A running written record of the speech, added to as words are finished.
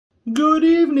Good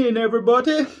evening,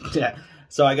 everybody. Yeah.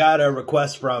 So I got a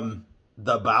request from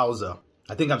the Bowser.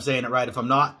 I think I'm saying it right. If I'm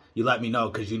not, you let me know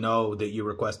because you know that you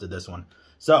requested this one.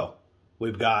 So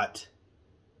we've got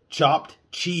chopped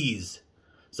cheese.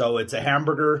 So it's a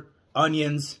hamburger,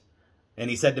 onions, and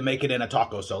he said to make it in a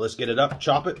taco. So let's get it up,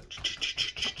 chop it.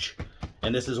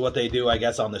 And this is what they do, I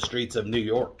guess, on the streets of New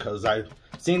York, because I've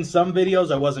seen some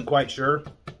videos, I wasn't quite sure.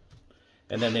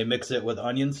 And then they mix it with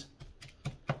onions.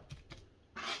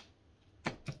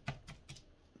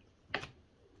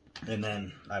 And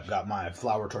then I've got my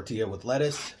flour tortilla with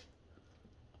lettuce.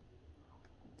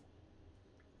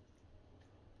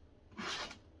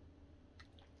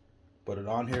 Put it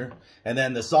on here. And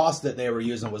then the sauce that they were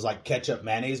using was like ketchup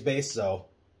mayonnaise based, so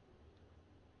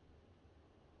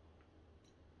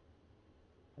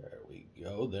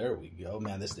there we go.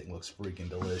 Man, this thing looks freaking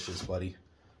delicious, buddy.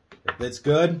 If it's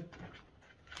good,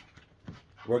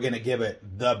 we're gonna give it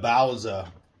the Bowser.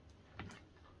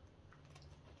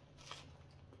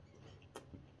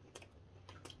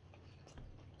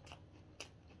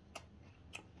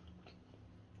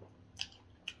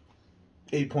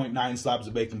 .9 slabs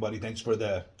of bacon, buddy. Thanks for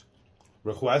the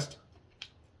request.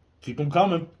 Keep them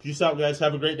coming. Peace out, guys.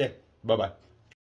 Have a great day. Bye-bye.